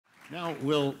Now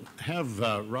we'll have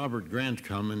Robert Grant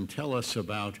come and tell us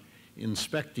about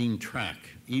inspecting track,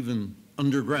 even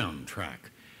underground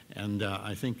track. And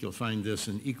I think you'll find this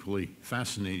an equally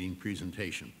fascinating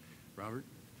presentation. Robert?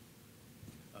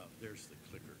 There's the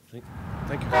clicker.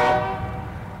 Thank you,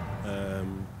 Carl.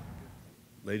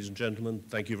 Ladies and gentlemen,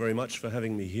 thank you very much for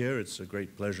having me here. It's a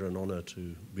great pleasure and honor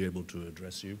to be able to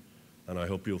address you. And I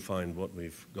hope you'll find what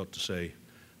we've got to say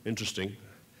interesting.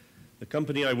 The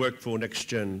company I work for,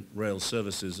 NxGen Rail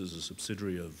Services, is a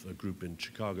subsidiary of a group in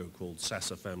Chicago called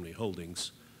Sasser Family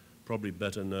Holdings, probably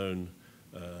better known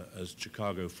as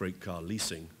Chicago Freight Car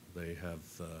Leasing. They have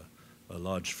a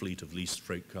large fleet of leased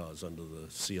freight cars under the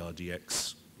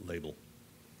CRDX label.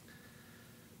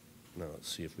 Now let's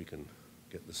see if we can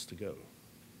get this to go.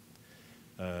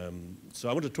 So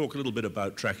I want to talk a little bit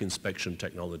about track inspection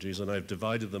technologies, and I've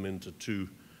divided them into two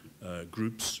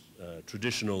groups,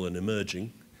 traditional and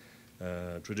emerging.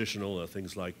 Traditional are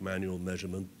things like manual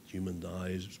measurement, human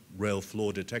eyes, rail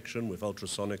floor detection with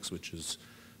ultrasonics, which has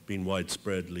been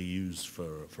widespreadly used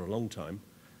for a long time.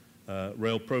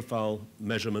 Rail profile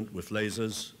measurement with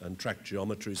lasers and track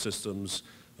geometry systems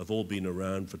have all been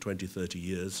around for 20, 30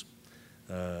 years.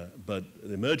 But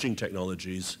the emerging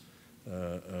technologies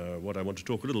are what I want to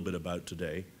talk a little bit about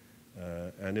today,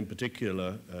 and in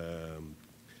particular,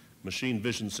 machine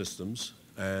vision systems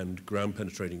and ground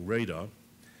penetrating radar.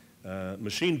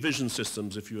 Machine vision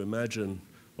systems, if you imagine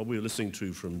what we were listening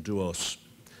to from Duos,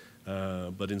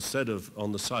 but instead of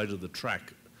on the side of the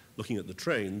track looking at the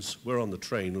trains, we're on the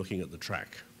train looking at the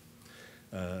track.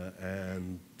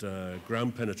 And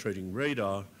ground penetrating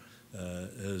radar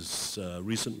has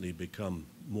recently become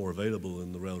more available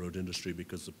in the railroad industry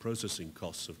because the processing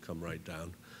costs have come right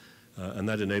down. And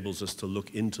that enables us to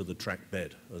look into the track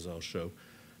bed, as I'll show.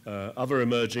 Other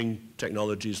emerging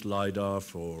technologies, LiDAR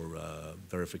for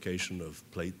verification of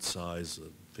plate size,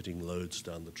 fitting loads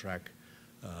down the track,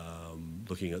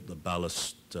 looking at the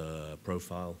ballast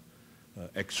profile,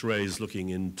 X-rays looking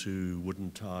into wooden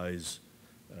ties,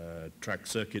 track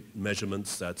circuit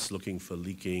measurements, that's looking for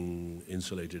leaking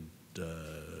insulated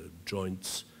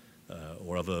joints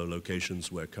or other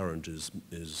locations where current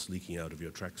is leaking out of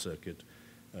your track circuit.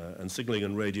 And signaling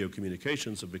and radio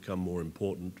communications have become more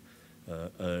important,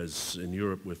 as in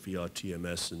Europe with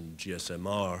VRTMS and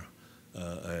GSMR,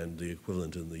 and the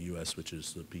equivalent in the US, which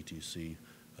is the PTC,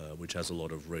 which has a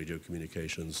lot of radio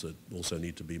communications that also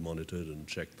need to be monitored and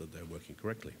checked that they're working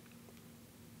correctly.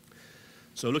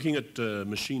 So looking at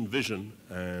machine vision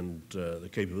and the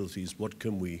capabilities, what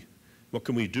can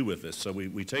we do with this? So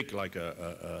we take like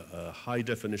a high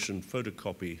definition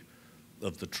photocopy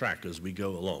of the track as we go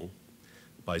along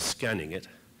by scanning it.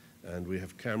 And we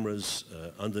have cameras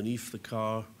underneath the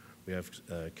car. We have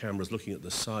cameras looking at the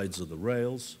sides of the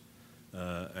rails,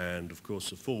 and of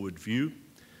course a forward view.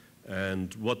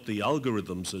 And what the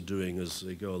algorithms are doing as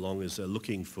they go along is they're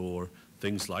looking for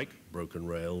things like broken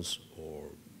rails or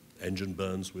engine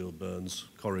burns, wheel burns,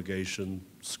 corrugation,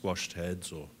 squashed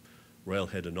heads, or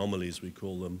railhead anomalies we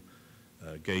call them,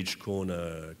 gauge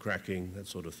corner cracking, that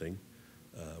sort of thing,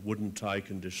 wooden tie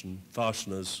condition,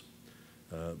 fasteners.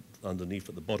 Underneath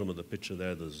at the bottom of the picture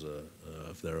there,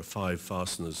 there are 5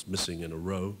 fasteners missing in a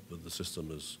row that the system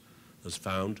has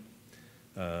found.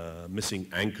 Missing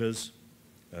anchors,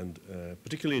 and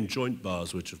particularly in joint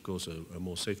bars, which of course are a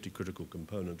more safety critical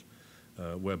component,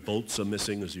 where bolts are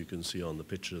missing, as you can see on the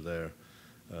picture there,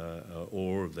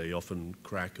 or they often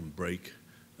crack and break,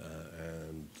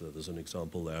 and there's an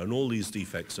example there. And all these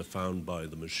defects are found by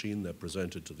the machine. They're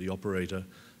presented to the operator.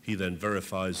 He then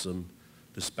verifies them,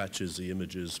 dispatches the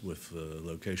images with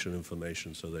location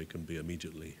information so they can be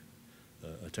immediately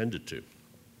attended to.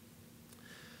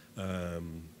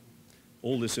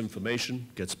 All this information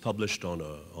gets published on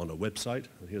a website.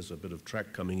 And here's a bit of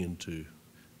track coming into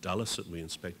Dallas that we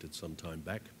inspected some time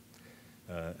back.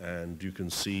 And you can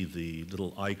see the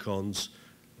little icons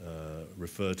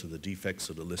refer to the defects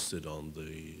that are listed on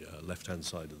the left-hand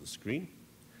side of the screen.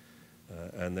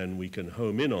 And then we can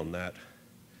home in on that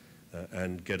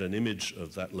and get an image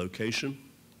of that location.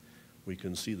 We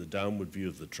can see the downward view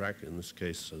of the track. In this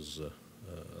case, there's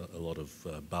a lot of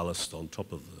ballast on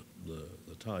top of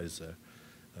the ties there.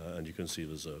 And you can see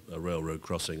there's a railroad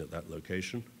crossing at that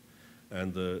location.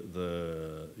 And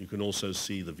you can also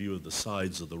see the view of the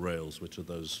sides of the rails, which are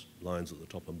those lines at the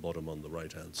top and bottom on the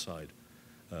right-hand side.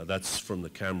 That's from the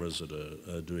cameras that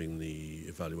are doing the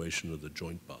evaluation of the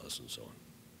joint bars and so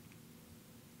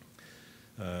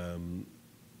on.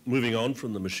 Moving on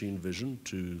from the machine vision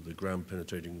to the ground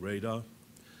penetrating radar,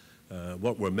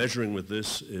 what we're measuring with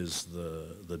this is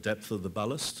the depth of the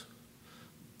ballast,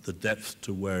 the depth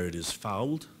to where it is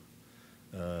fouled,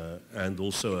 and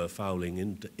also a fouling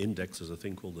index. There's a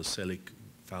thing called the Selig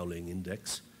fouling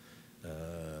index,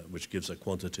 which gives a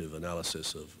quantitative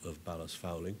analysis of ballast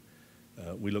fouling.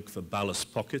 We look for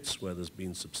ballast pockets where there's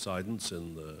been subsidence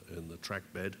in the track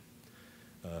bed.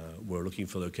 We're looking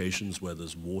for locations where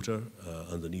there's water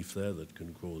underneath there that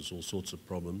can cause all sorts of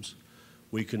problems.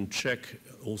 We can check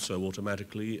also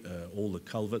automatically all the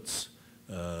culverts.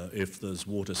 If there's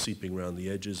water seeping around the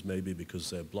edges, maybe because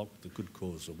they're blocked, that could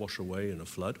cause a wash away and a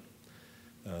flood.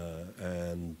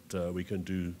 And we can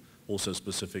do also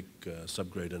specific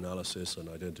subgrade analysis and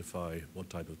identify what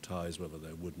type of ties, whether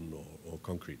they're wooden or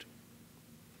concrete.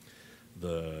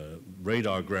 The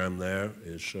radargram there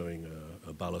is showing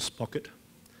a ballast pocket.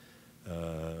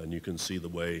 And you can see the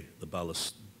way the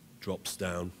ballast drops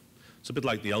down. It's a bit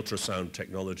like the ultrasound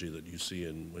technology that you see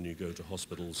when you go to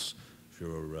hospitals if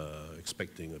you're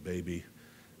expecting a baby.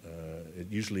 It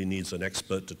usually needs an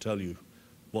expert to tell you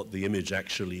what the image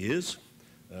actually is,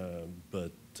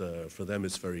 but for them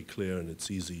it's very clear and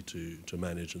it's easy to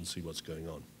manage and see what's going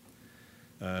on.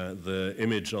 The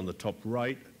image on the top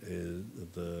right is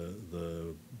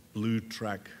the blue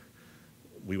track.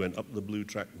 We went up the blue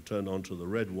track and turned onto the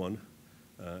red one.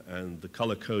 And the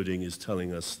color coding is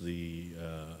telling us the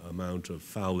amount of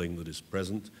fouling that is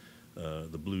present.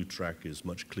 The blue track is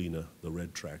much cleaner. The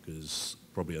red track is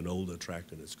probably an older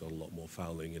track and it's got a lot more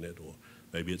fouling in it, or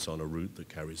maybe it's on a route that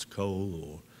carries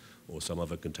coal or some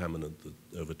other contaminant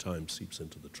that over time seeps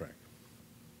into the track.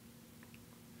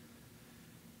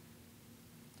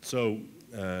 So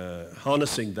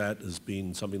harnessing that has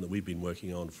been something that we've been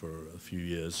working on for a few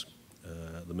years.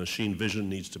 The machine vision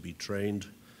needs to be trained.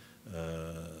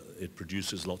 It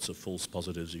produces lots of false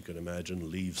positives, you can imagine,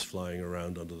 leaves flying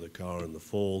around under the car in the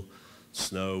fall,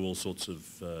 snow, all sorts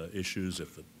of issues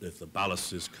if the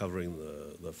ballast is covering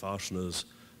the fasteners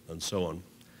and so on.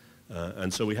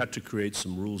 And so we had to create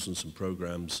some rules and some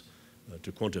programs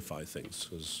to quantify things.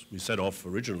 As we set off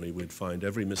originally, we'd find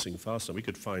every missing fastener. We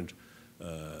could find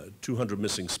 200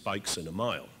 missing spikes in a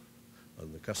mile.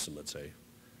 And the customer would say,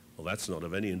 well, that's not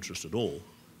of any interest at all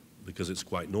because it's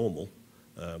quite normal.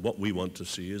 What we want to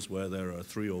see is where there are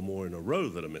 3 or more in a row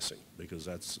that are missing, because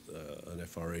that's an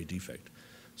FRA defect.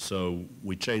 So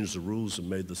we changed the rules and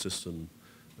made the system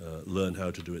learn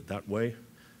how to do it that way,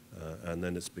 and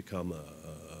then it's become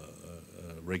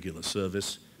a regular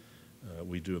service.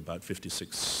 We do about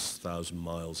 56,000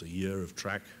 miles a year of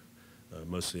track,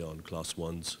 mostly on Class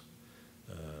 1s,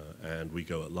 and we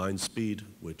go at line speed,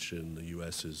 which in the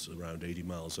US is around 80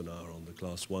 miles an hour on the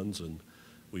Class 1s, and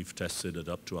we've tested it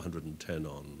up to 110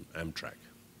 on Amtrak.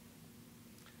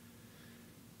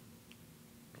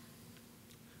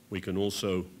 We can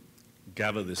also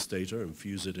gather this data and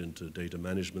fuse it into data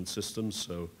management systems.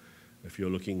 So if you're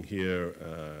looking here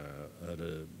at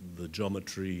the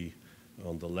geometry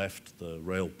on the left, the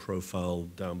rail profile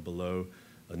down below,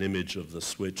 an image of the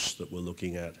switch that we're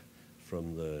looking at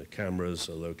from the cameras,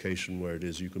 a location where it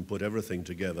is, you can put everything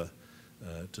together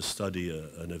to study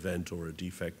an event or a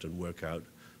defect and work out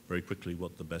very quickly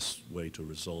what the best way to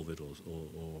resolve it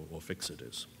or fix it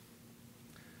is.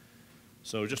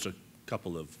 So just a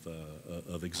couple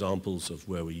of examples of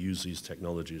where we use these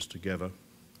technologies together.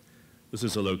 This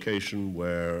is a location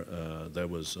where there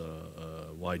was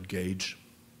a wide gauge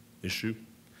issue,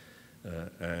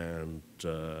 and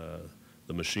the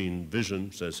machine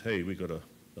vision says, hey, we got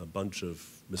a bunch of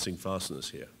missing fasteners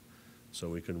here. So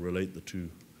we can relate the two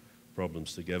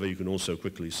problems together. You can also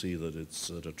quickly see that it's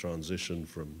at a transition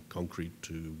from concrete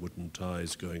to wooden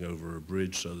ties going over a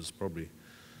bridge, so there's probably,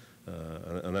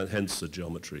 and hence the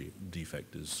geometry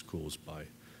defect is caused by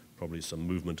probably some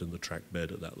movement in the track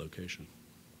bed at that location.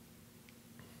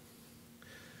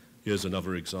 Here's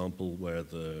another example where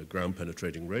the ground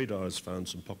penetrating radar has found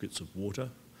some pockets of water,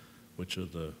 which are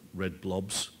the red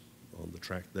blobs on the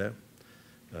track there,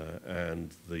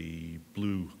 and the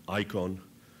blue icon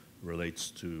relates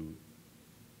to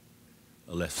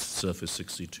a left surface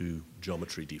 62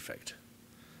 geometry defect.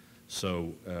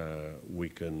 So we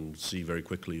can see very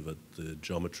quickly that the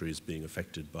geometry is being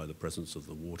affected by the presence of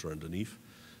the water underneath.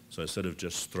 So instead of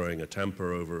just throwing a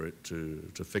tamper over it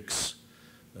to fix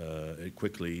it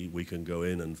quickly, we can go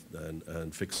in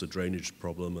and fix the drainage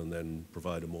problem and then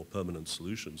provide a more permanent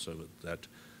solution so that that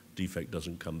defect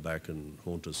doesn't come back and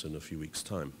haunt us in a few weeks'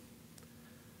 time.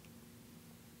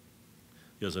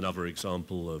 Here's another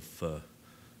example of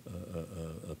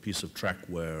a piece of track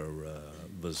where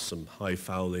there's some high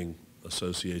fouling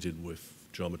associated with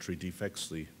geometry defects.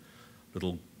 The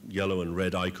little yellow and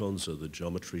red icons are the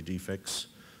geometry defects.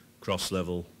 Cross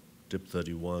level, dip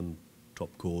 31,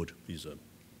 top chord. These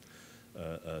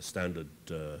are standard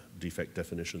defect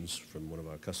definitions from one of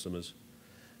our customers.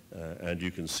 And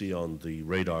you can see on the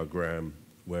radargram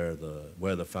where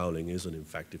the fouling is, and in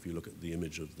fact, if you look at the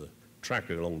image of the track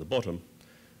along the bottom,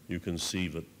 you can see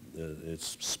that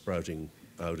it's sprouting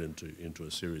out into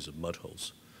a series of mud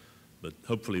holes. But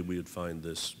hopefully we would find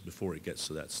this before it gets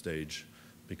to that stage,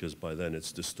 because by then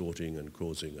it's distorting and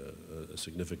causing a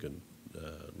significant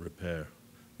repair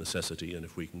necessity, and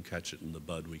if we can catch it in the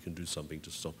bud, we can do something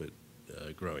to stop it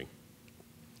growing.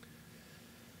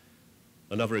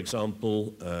 Another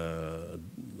example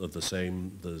of the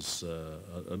same, there's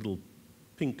a little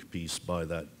pink piece by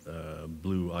that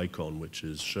blue icon, which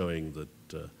is showing that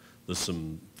there's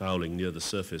some fouling near the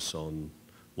surface on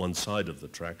one side of the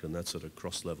track, and that's at a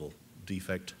cross-level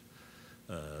defect,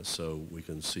 so we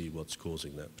can see what's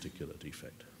causing that particular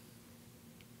defect.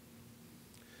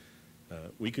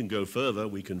 We can go further,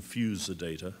 we can fuse the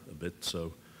data a bit,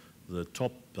 so the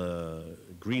top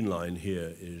green line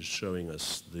here is showing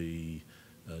us the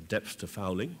depth to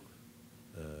fouling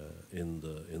in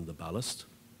the ballast,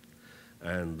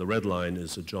 and the red line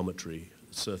is a geometry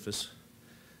surface,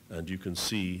 and you can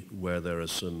see where there are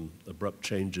some abrupt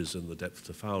changes in the depth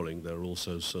to fouling. There are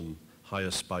also some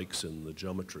higher spikes in the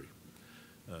geometry.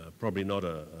 Probably not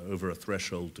over a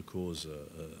threshold to cause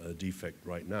a defect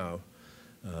right now,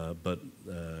 but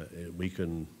we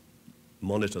can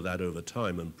monitor that over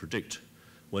time and predict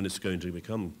when it's going to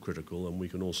become critical, and we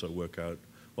can also work out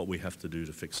what we have to do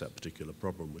to fix that particular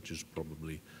problem, which is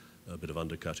probably a bit of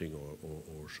undercutting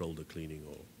or shoulder cleaning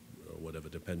or whatever,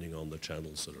 depending on the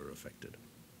channels that are affected.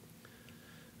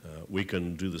 We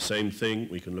can do the same thing.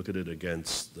 We can look at it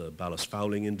against the ballast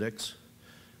fouling index,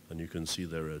 and you can see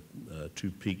there are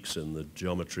two peaks in the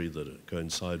geometry that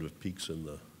coincide with peaks in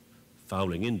the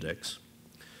fouling index.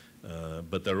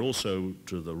 But there are also,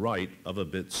 to the right, other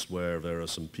bits where there are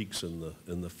some peaks in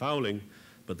the fouling,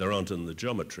 but there aren't in the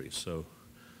geometry. So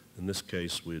in this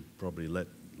case, we'd probably let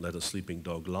a sleeping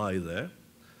dog lie there.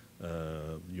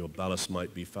 Your ballast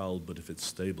might be fouled, but if it's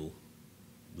stable,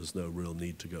 there's no real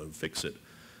need to go and fix it.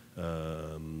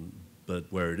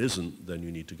 But where it isn't, then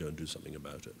you need to go and do something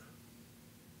about it.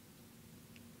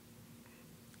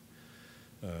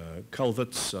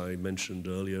 Culverts, I mentioned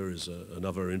earlier, is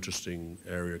another interesting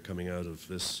area coming out of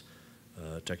this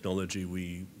technology.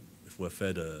 If we're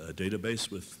fed a database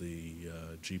with the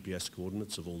GPS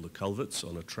coordinates of all the culverts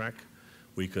on a track,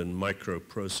 we can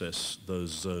microprocess those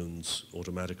zones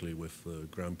automatically with the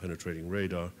ground-penetrating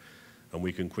radar, and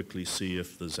we can quickly see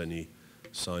if there's any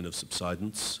sign of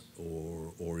subsidence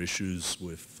or issues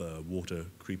with water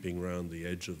creeping around the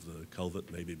edge of the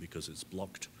culvert, maybe because it's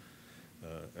blocked.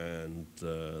 And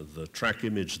the track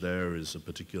image there is a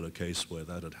particular case where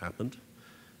that had happened.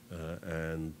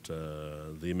 And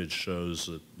the image shows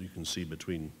that you can see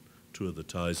between two of the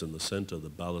ties in the center, the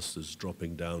ballast is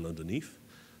dropping down underneath.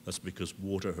 That's because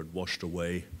water had washed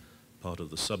away part of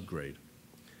the subgrade.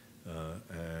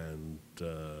 And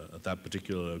at that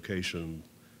particular location,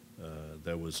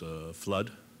 there was a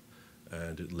flood,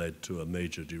 and it led to a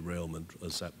major derailment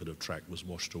as that bit of track was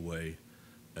washed away,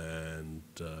 and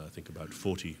I think about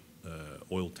 40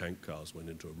 oil tank cars went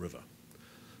into a river.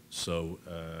 So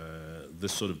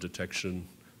this sort of detection,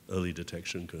 early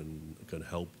detection, can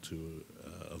help to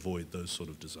avoid those sort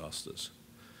of disasters.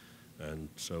 And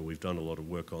so we've done a lot of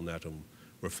work on that, and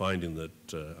we're finding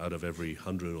that out of every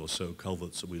 100 or so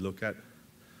culverts that we look at,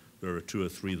 there are 2 or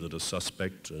 3 that are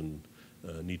suspect and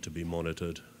need to be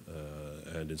monitored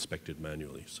and inspected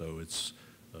manually. So it's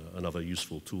another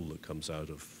useful tool that comes out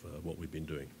of what we've been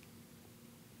doing.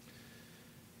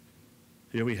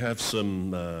 Here we have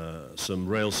some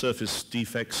rail surface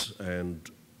defects and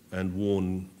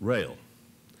worn rail.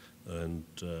 And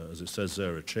as it says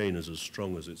there, a chain is as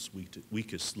strong as its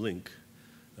weakest link.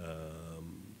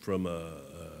 From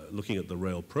looking at the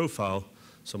rail profile,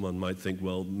 someone might think,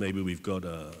 well, maybe we've got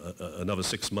another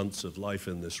 6 months of life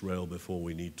in this rail before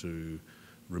we need to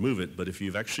remove it. But if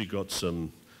you've actually got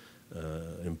some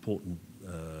important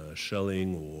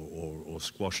shelling or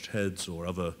squashed heads or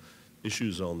other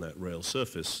issues on that rail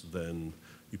surface, then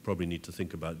you probably need to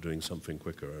think about doing something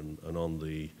quicker. And on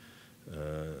the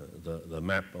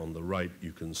map on the right,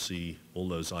 you can see all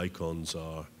those icons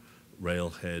are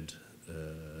railhead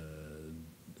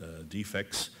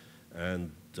defects,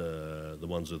 and the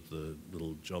ones with the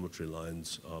little geometry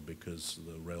lines are because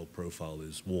the rail profile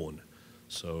is worn.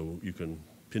 So you can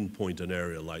pinpoint an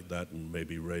area like that and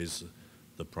maybe raise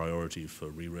the priority for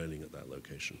re-railing at that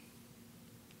location.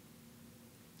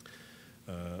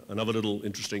 Another little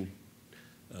interesting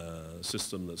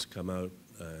system that's come out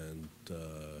and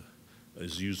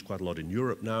is used quite a lot in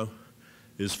Europe now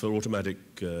is for automatic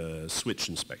switch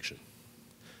inspection.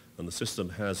 And the system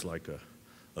has like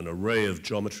an array of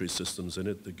geometry systems in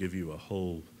it that give you a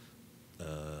whole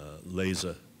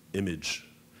laser image,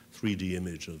 3D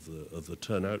image of the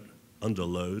turnout under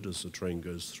load as the train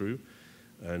goes through.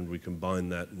 And we combine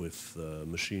that with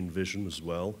machine vision as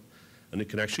well. And it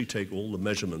can actually take all the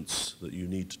measurements that you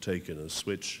need to take in a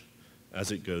switch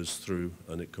as it goes through,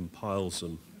 and it compiles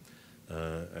them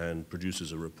and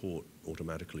produces a report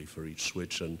automatically for each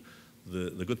switch. And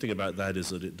the good thing about that is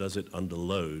that it does it under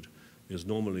load, because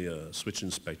normally a switch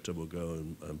inspector will go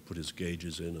and put his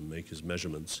gauges in and make his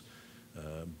measurements.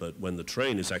 But when the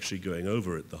train is actually going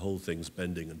over it, the whole thing's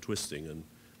bending and twisting, and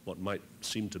what might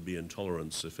seem to be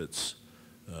intolerance if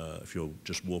you're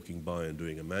just walking by and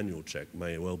doing a manual check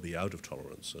may well be out of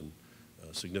tolerance, and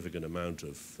a significant amount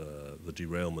of the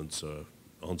derailments are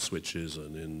on switches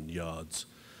and in yards.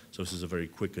 So this is a very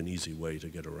quick and easy way to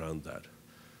get around that.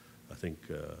 I think,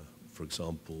 for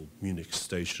example, Munich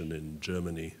station in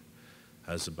Germany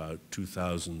has about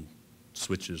 2,000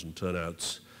 switches and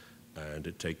turnouts, and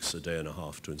it takes a day and a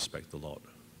half to inspect the lot.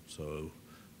 So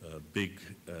big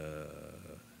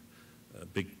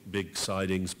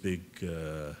sidings, big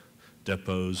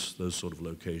depots, those sort of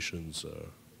locations are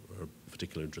of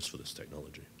particular interest for this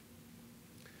technology.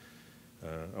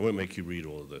 I won't make you read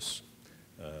all of this,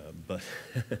 but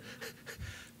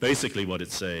basically what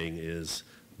it's saying is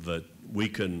that we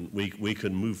can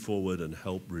move forward and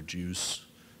help reduce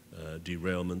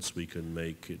derailments. We can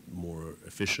make it more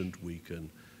efficient. We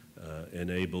can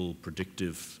enable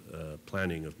predictive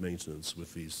planning of maintenance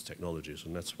with these technologies,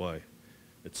 and that's why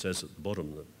it says at the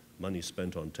bottom that money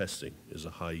spent on testing is a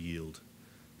high-yield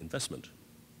investment.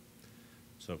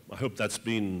 So I hope that's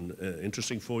been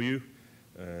interesting for you,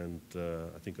 and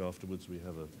I think afterwards we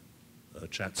have a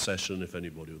chat session if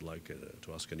anybody would like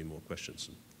to ask any more questions.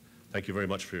 And thank you very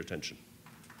much for your attention.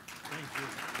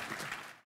 Thank you.